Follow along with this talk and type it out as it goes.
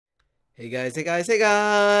Hey guys, hey guys, hey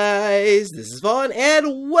guys! This is Vaughn,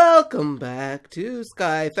 and welcome back to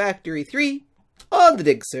SkyFactory 3 on the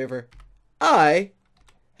Dig server. I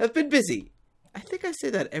have been busy. I think I say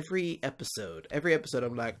that every episode. Every episode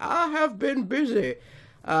I'm like, I have been busy.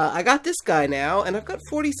 I got this guy now, and I've got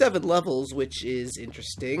 47 levels, which is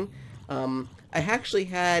interesting. I actually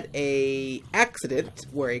had a accident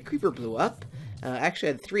where a creeper blew up. Actually,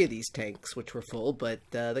 I had 3 of these tanks, which were full, but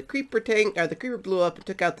the creeper blew up and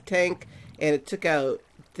took out the tank, and it took out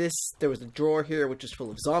this. There was a drawer here, which is full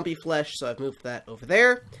of zombie flesh, so I've moved that over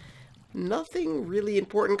there. Nothing really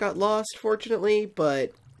important got lost, fortunately,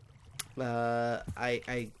 but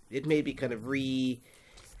it made me kind of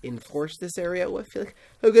reinforce this area. Oh, I feel like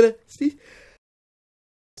I'm gonna sneeze.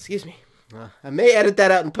 Excuse me. I may edit that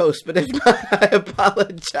out in post, but if not, I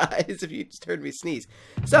apologize if you just heard me sneeze.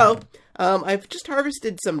 So, I've just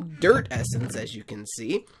harvested some dirt essence, as you can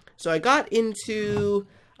see. So I got into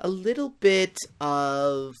a little bit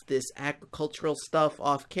of this agricultural stuff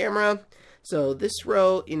off camera. So this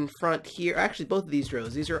row in front here, actually both of these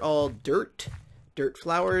rows, these are all dirt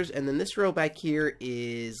flowers, and then this row back here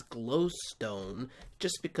is glowstone,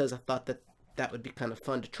 just because I thought that would be kind of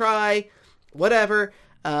fun to try. Whatever.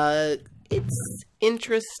 It's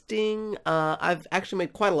interesting. I've actually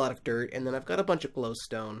made quite a lot of dirt, and then I've got a bunch of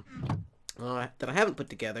glowstone that I haven't put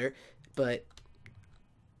together, but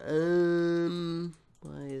why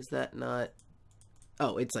is that not?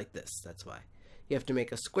 Oh, it's like this. That's why. You have to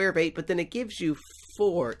make a square bait, but then it gives you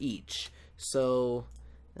 4 each. So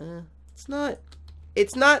it's not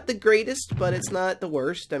the greatest, but it's not the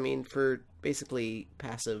worst. I mean, for basically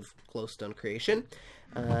passive glowstone creation.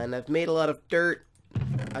 And I've made a lot of dirt.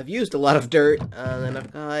 I've used a lot of dirt, and then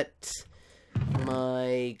I've got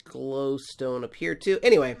my glowstone up here too.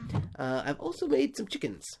 Anyway, I've also made some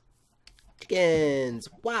chickens.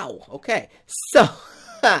 Wow. Okay. So,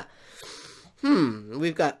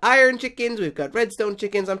 we've got iron chickens, we've got redstone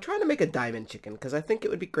chickens. I'm trying to make a diamond chicken because I think it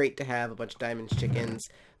would be great to have a bunch of diamond chickens.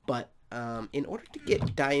 But in order to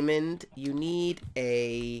get diamond, you need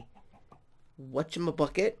a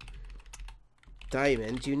whatchamabucket.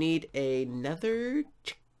 Diamond, you need a nether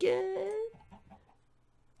chicken.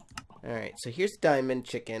 Alright, so here's diamond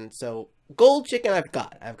chicken. So gold chicken I've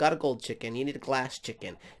got a gold chicken. You need a glass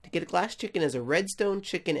chicken. To get a glass chicken is a redstone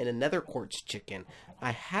chicken and a nether quartz chicken.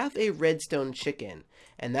 I have a redstone chicken,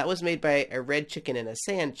 and that was made by a red chicken and a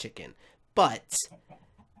sand chicken. But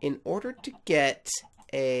in order to get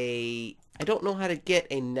I don't know how to get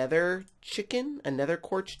a nether chicken, a nether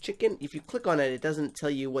quartz chicken. If you click on it, it doesn't tell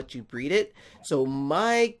you what you breed it. So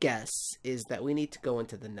my guess is that we need to go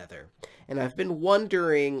into the nether. And I've been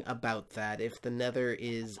wondering about that, if the nether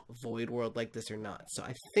is void world like this or not. So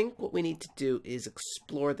I think what we need to do is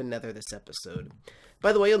explore the nether this episode.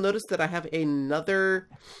 By the way, you'll notice that I have another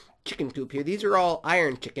chicken coop here. These are all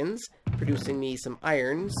iron chickens, producing me some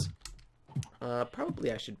irons.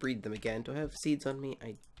 Probably I should breed them again. Do I have seeds on me?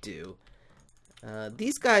 I do.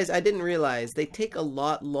 These guys, I didn't realize, they take a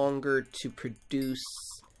lot longer to produce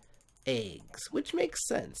eggs, which makes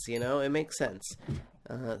sense, you know, it makes sense.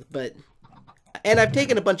 And I've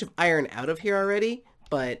taken a bunch of iron out of here already,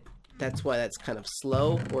 but that's why that's kind of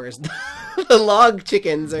slow, whereas the log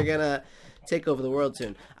chickens are gonna take over the world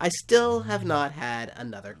soon. I still have not had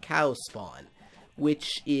another cow spawn, which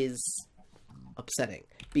is upsetting,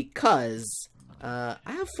 because I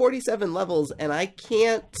have 47 levels, and I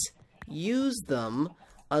can't use them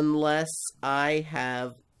unless I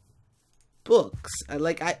have books.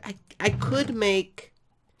 I could make,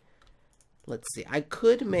 let's see, I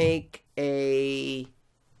could make a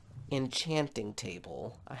enchanting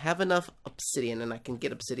table. I have enough obsidian, and I can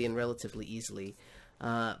get obsidian relatively easily.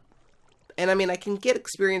 And I mean, I can get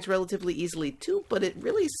experience relatively easily too, but it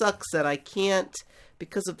really sucks that I can't,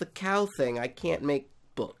 because of the cow thing, I can't make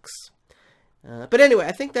books. But anyway,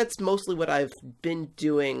 I think that's mostly what I've been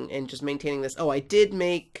doing and just maintaining this. Oh, I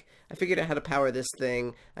figured out how to power this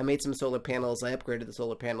thing. I made some solar panels. I upgraded the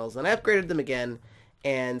solar panels, and I upgraded them again.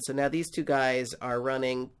 And so now these 2 guys are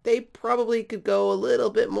running. They probably could go a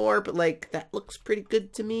little bit more, but like, that looks pretty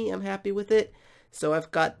good to me. I'm happy with it. So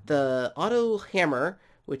I've got the auto hammer,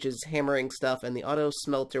 which is hammering stuff, and the auto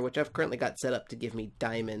smelter, which I've currently got set up to give me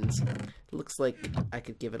diamonds. It looks like I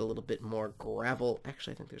could give it a little bit more gravel.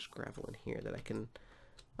 Actually, I think there's gravel in here that I can...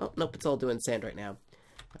 Oh, nope, it's all doing sand right now.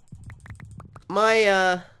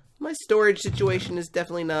 My storage situation is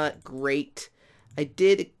definitely not great. I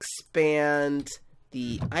did expand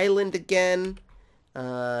the island again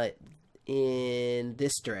in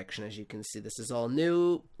this direction, as you can see. This is all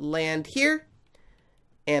new land here.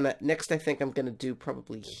 And next I think I'm going to do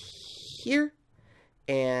probably here.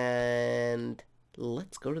 And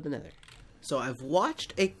let's go to the Nether. So I've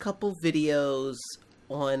watched a couple videos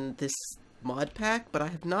on this mod pack, but I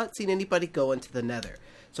have not seen anybody go into the Nether.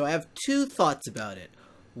 So I have two thoughts about it.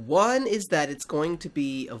 One is that it's going to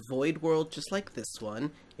be a void world just like this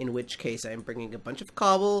one, in which case I'm bringing a bunch of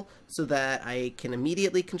cobble so that I can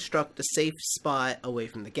immediately construct a safe spot away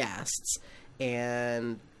from the ghasts.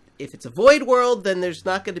 And if it's a void world, then there's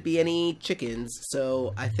not going to be any chickens,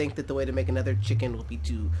 so I think that the way to make another chicken will be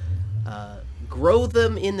to grow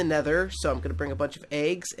them in the Nether. So I'm going to bring a bunch of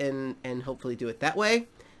eggs and hopefully do it that way.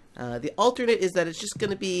 The alternate is that it's just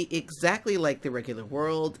going to be exactly like the regular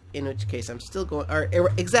world, in which case I'm still going, or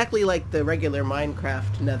exactly like the regular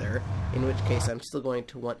Minecraft Nether, in which case I'm still going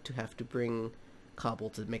to want to have to bring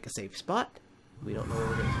cobble to make a safe spot. We don't know where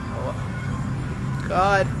we're going to go. Oh,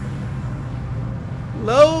 God.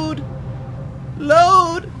 Load!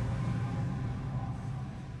 Load!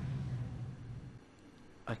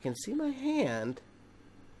 I can see my hand.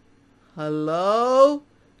 Hello?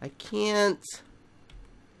 I can't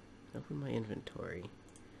open my inventory.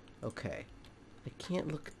 Okay. I can't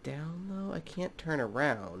look down, though. I can't turn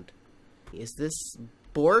around. Is this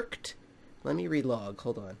borked? Let me relog.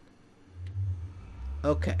 Hold on.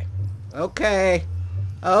 Okay. Okay.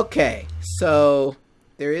 Okay. So,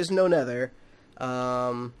 there is no Nether.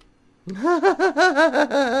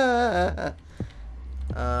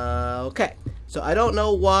 Okay. So, I don't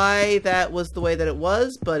know why that was the way that it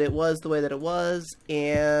was, but it was the way that it was,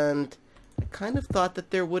 and I kind of thought that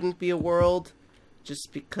there wouldn't be a world,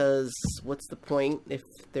 just because what's the point if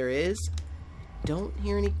there is? Don't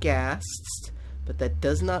hear any ghasts, but that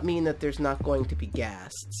does not mean that there's not going to be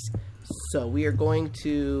ghasts. So we are going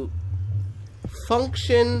to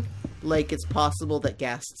function like it's possible that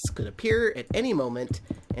ghasts could appear at any moment,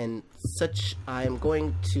 and such I'm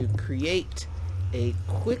going to create a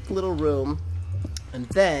quick little room, and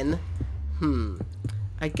then,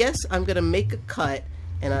 I guess I'm going to make a cut,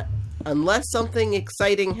 and unless something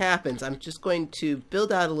exciting happens, I'm just going to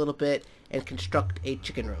build out a little bit and construct a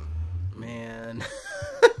chicken room. Man.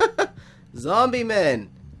 Zombie men!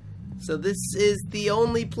 So this is the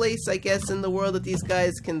only place, I guess, in the world that these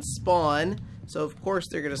guys can spawn. So of course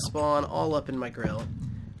they're going to spawn all up in my grill.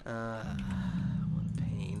 What a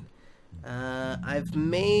pain. I've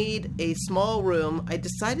made a small room. I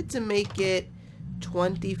decided to make it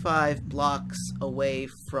 25 blocks away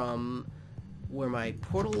from where my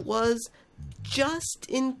portal was, just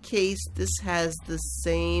in case this has the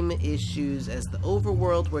same issues as the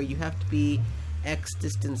overworld where you have to be X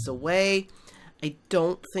distance away. I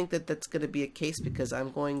don't think that that's going to be a case because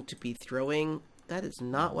I'm going to be throwing. That is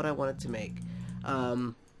not what I wanted to make.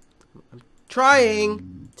 I'm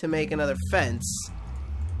trying to make another fence.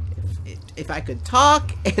 If I could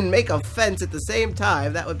talk and make a fence at the same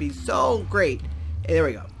time, that would be so great. Hey, there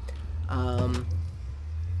we go.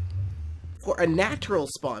 For a natural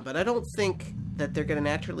spawn, but I don't think that they're going to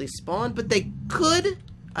naturally spawn, but they could.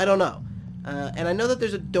 I don't know. And I know that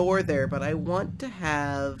there's a door there, but I want to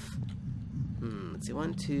have, let's see,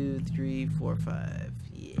 1, 2, 3, 4, 5.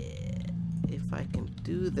 Yeah. If I can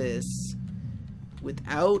do this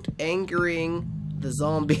without angering the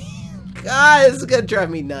zombie. God, this is going to drive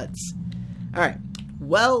me nuts. Alright.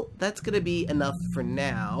 Well, that's going to be enough for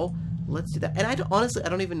now. Let's do that. And honestly, I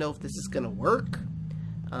don't even know if this is going to work.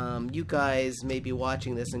 You guys may be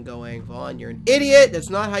watching this and going, Vaughn, you're an idiot. That's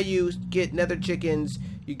not how you get nether chickens.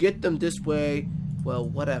 You get them this way. Well,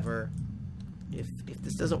 whatever. If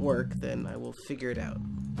this doesn't work, then I will figure it out.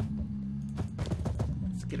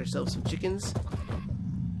 Let's get ourselves some chickens.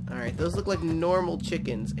 Alright, those look like normal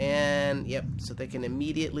chickens. And, yep, so they can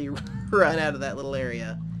immediately run out of that little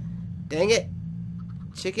area. Dang it.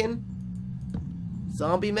 Chicken.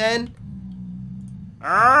 Zombie men.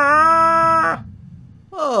 Ah!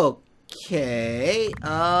 Okay.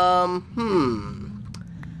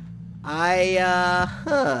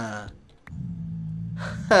 I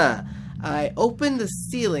opened the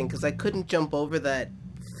ceiling because I couldn't jump over that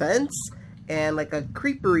fence, and like a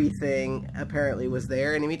creepery thing apparently was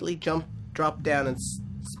there, and immediately dropped down and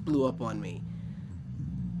blew up on me.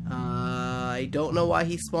 I don't know why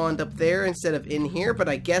he spawned up there instead of in here, but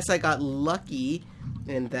I guess I got lucky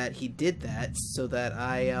in that he did that, so that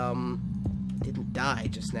I didn't die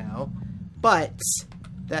just now. But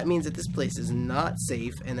that means that this place is not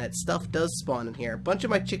safe, and that stuff does spawn in here. A bunch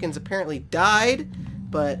of my chickens apparently died,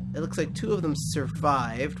 but it looks like 2 of them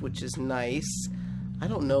survived, which is nice. I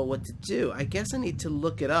don't know what to do. I guess I need to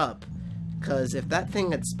look it up, because if that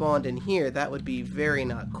thing had spawned in here, that would be very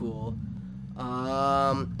not cool.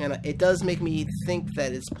 And it does make me think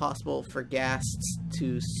that it's possible for ghasts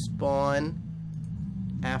to spawn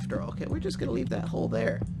after. Okay, we're just gonna leave that hole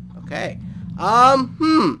there. Okay.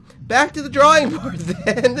 Back to the drawing board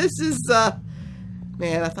then. This is,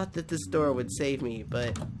 man, I thought that this door would save me,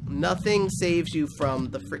 but nothing saves you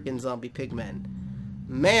from the freaking zombie pigmen.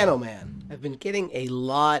 Man, oh man. I've been getting a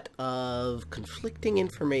lot of conflicting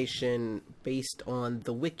information based on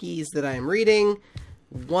the wikis that I'm reading.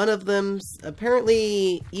 One of them,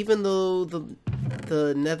 apparently, even though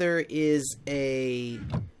the Nether is a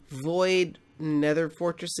void, Nether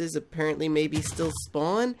fortresses apparently maybe still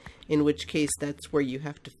spawn, in which case that's where you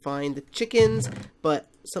have to find the chickens, but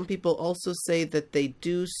some people also say that they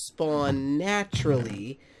do spawn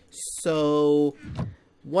naturally. So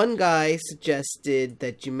one guy suggested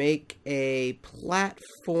that you make a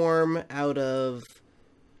platform out of,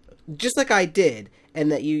 just like I did,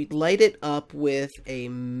 and that you light it up with a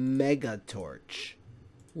mega torch,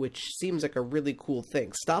 which seems like a really cool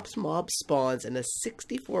thing. Stops mob spawns in a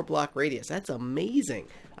 64 block radius. That's amazing.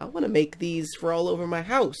 I want to make these for all over my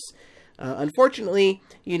house. Unfortunately,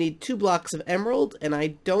 you need 2 blocks of emerald, and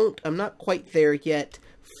I'm not quite there yet.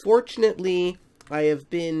 Fortunately, I have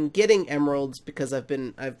been getting emeralds because I've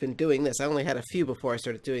been doing this. I only had a few before I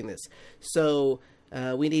started doing this. So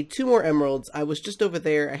we need 2 more emeralds. I was just over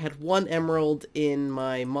there. I had 1 emerald in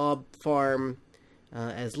my mob farm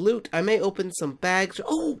as loot. I may open some bags.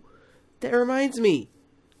 Oh, that reminds me.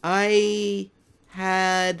 I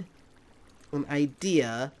had an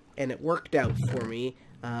idea, and it worked out for me.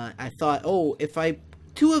 I thought, oh, if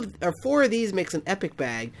 4 of these makes an epic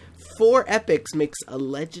bag, 4 epics makes a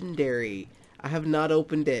legendary. I have not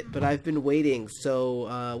opened it, but I've been waiting.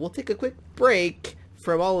 So we'll take a quick break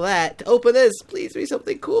from all of that to open this. Please be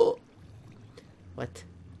something cool. What?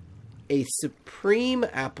 A supreme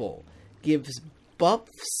apple gives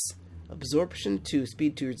buffs, absorption 2,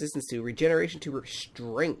 speed 2, resistance 2, regeneration 2,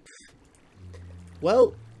 strength.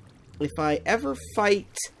 Well, if I ever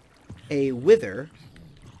fight a wither,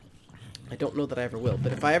 I don't know that I ever will,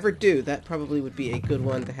 but if I ever do, that probably would be a good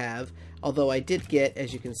one to have. Although I did get,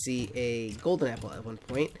 as you can see, a golden apple at one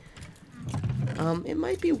point. It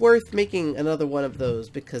might be worth making another one of those,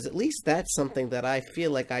 because at least that's something that I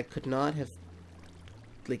feel like I could not have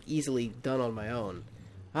easily done on my own.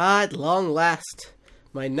 At long last,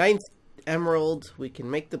 my 9th emerald. We can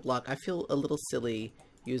make the block. I feel a little silly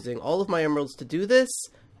using all of my emeralds to do this,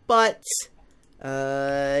 but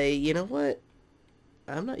you know what?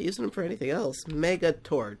 I'm not using them for anything else. Mega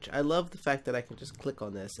torch. I love the fact that I can just click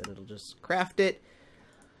on this and it'll just craft it.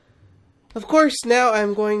 Of course, now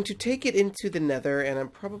I'm going to take it into the Nether, and I'm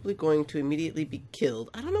probably going to immediately be killed.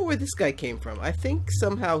 I don't know where this guy came from. I think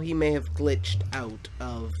somehow he may have glitched out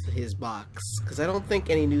of his box, because I don't think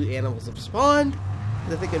any new animals have spawned.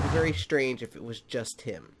 I think it'd be very strange if it was just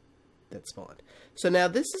him that spawned. So now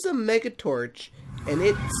this is a mega torch, and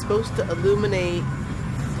it's supposed to illuminate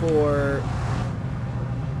for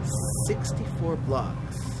 64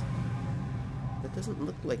 blocks. That doesn't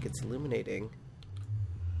look like it's illuminating.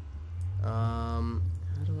 How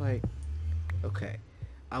do I... Okay.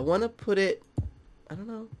 I want to put it, I don't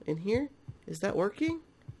know, in here? Is that working?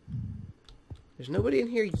 There's nobody in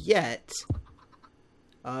here yet.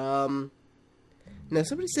 Now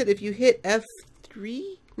somebody said if you hit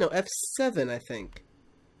F3? No, F7, I think.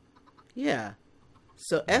 Yeah.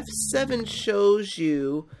 So F7 shows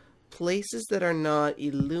you places that are not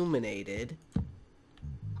illuminated.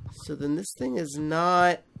 So then this thing is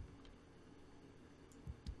not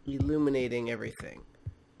illuminating everything.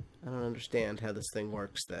 I don't understand how this thing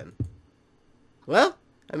works then. Well,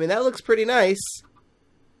 I mean, that looks pretty nice.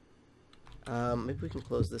 Maybe we can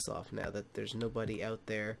close this off now that there's nobody out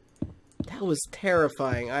there. That was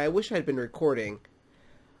terrifying. I wish I'd been recording.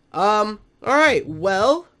 Alright,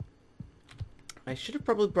 well, I should have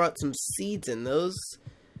probably brought some seeds in. Those,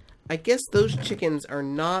 I guess those chickens are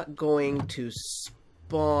not going to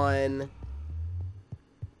spawn.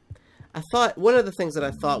 I thought, one of the things that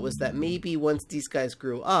I thought was that maybe once these guys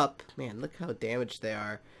grew up, man, look how damaged they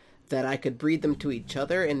are, that I could breed them to each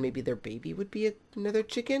other and maybe their baby would be another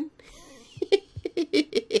chicken.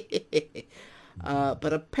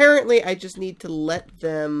 But apparently I just need to let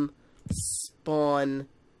them spawn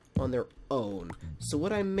on their own. So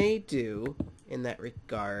what I may do in that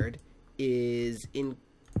regard is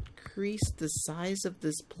increase the size of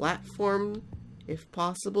this platform, if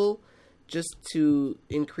possible, just to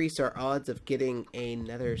increase our odds of getting a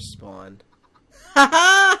nether spawn.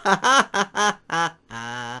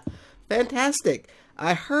 Fantastic!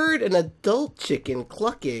 I heard an adult chicken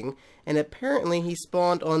clucking, and apparently he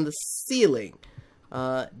spawned on the ceiling.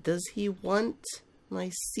 Does he want my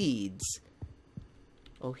seeds?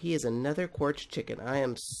 Oh, he is another quartz chicken. I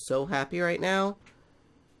am so happy right now.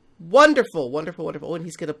 Wonderful, wonderful, wonderful. Oh, and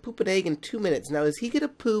he's going to poop an egg in 2 minutes. Now, is he going to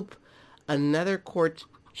poop a Nether Quartz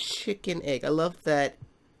chicken egg. I love that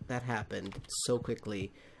that happened so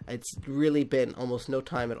quickly. It's really been almost no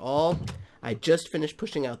time at all. I just finished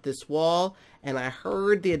pushing out this wall, and I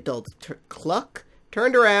heard the adults cluck,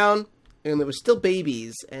 turned around, and there was still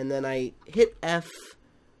babies, and then I hit F1,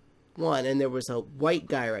 and there was a white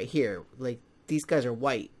guy right here. Like, these guys are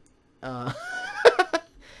white. So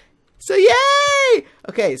yay!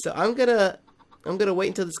 Okay, so I'm gonna wait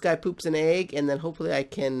until this guy poops an egg, and then hopefully I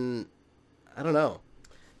can, I don't know.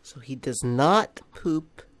 So he does not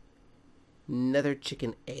poop nether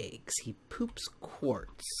chicken eggs. He poops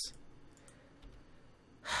quartz.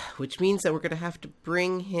 Which means that we're gonna have to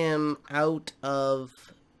bring him out of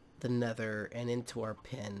the nether and into our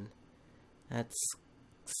pen. That's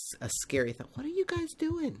a scary thought. What are you guys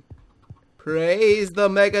doing? Praise the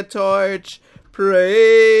mega torch!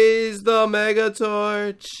 Praise the mega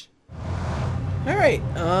torch! Alright,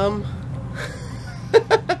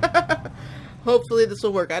 hopefully this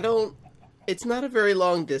will work. It's not a very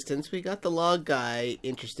long distance. We got the log guy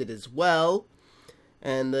interested as well.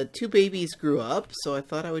 And the two babies grew up, so I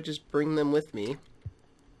thought I would just bring them with me.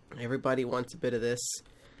 Everybody wants a bit of this.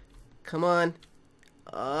 Come on.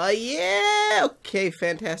 Yeah! Okay,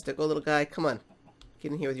 fantastic. Oh, little guy, come on.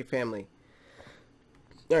 Get in here with your family.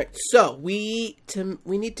 Alright, so we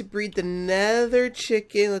need to breed the nether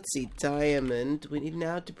chicken. Let's see, diamond. We need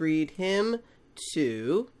now to breed him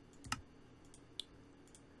to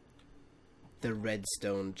the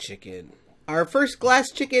redstone chicken. Our first glass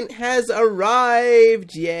chicken has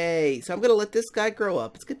arrived! Yay! So I'm going to let this guy grow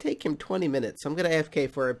up. It's going to take him 20 minutes, so I'm going to AFK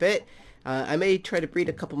for a bit. I may try to breed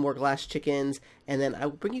a couple more glass chickens, and then I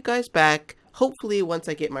will bring you guys back, hopefully once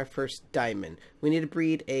I get my first diamond. We need to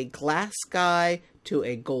breed a glass guy to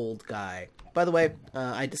a gold guy. By the way,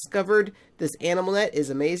 I discovered this animal net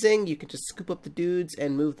is amazing. You can just scoop up the dudes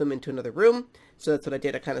and move them into another room. So that's what I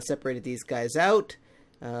did. I kind of separated these guys out.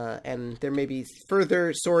 And there may be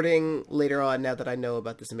further sorting later on now that I know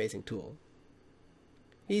about this amazing tool.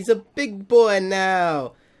 He's a big boy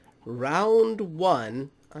now. Round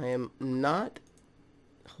 1. I am not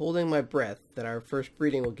holding my breath that our first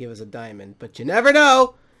breeding will give us a diamond, but you never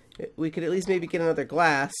know. We could at least maybe get another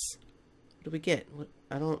glass. What do we get? What?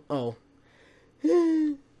 I don't. Oh.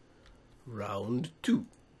 Round 2.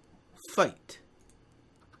 Fight.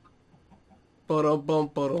 Oh,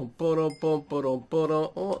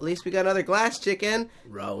 at least we got another glass chicken.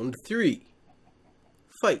 Round 3.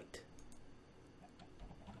 Fight.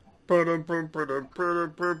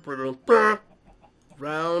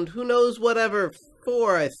 Round, who knows, whatever,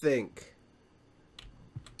 4, I think.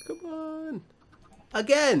 Come on.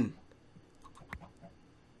 Again.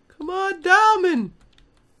 Come on, diamond.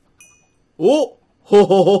 Oh. Ho,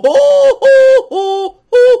 ho, ho, ho,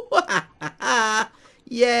 ho, ho.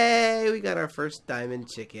 Yay, we got our first diamond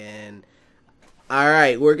chicken.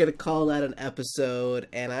 Alright, we're going to call that an episode,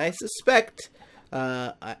 and I suspect,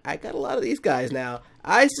 I got a lot of these guys now.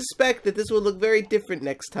 I suspect that this will look very different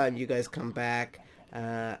next time you guys come back,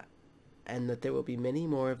 and that there will be many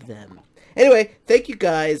more of them. Anyway, thank you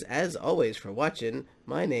guys, as always, for watching.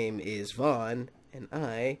 My name is Vaughn, and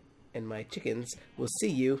I and my chickens will see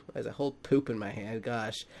you, as I hold poop in my hand,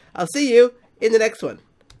 gosh. I'll see you in the next one.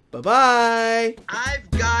 Bye-bye! I've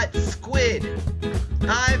got squid.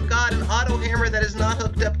 I've got an auto hammer that is not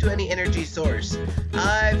hooked up to any energy source.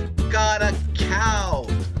 I've got a cow.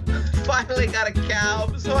 Finally got a cow.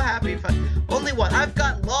 I'm so happy. Only one. I've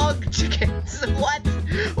got log chickens. What?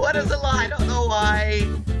 What is a lie? I don't know why.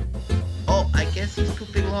 Oh, I guess he's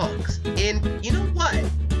pooping logs. And you know what?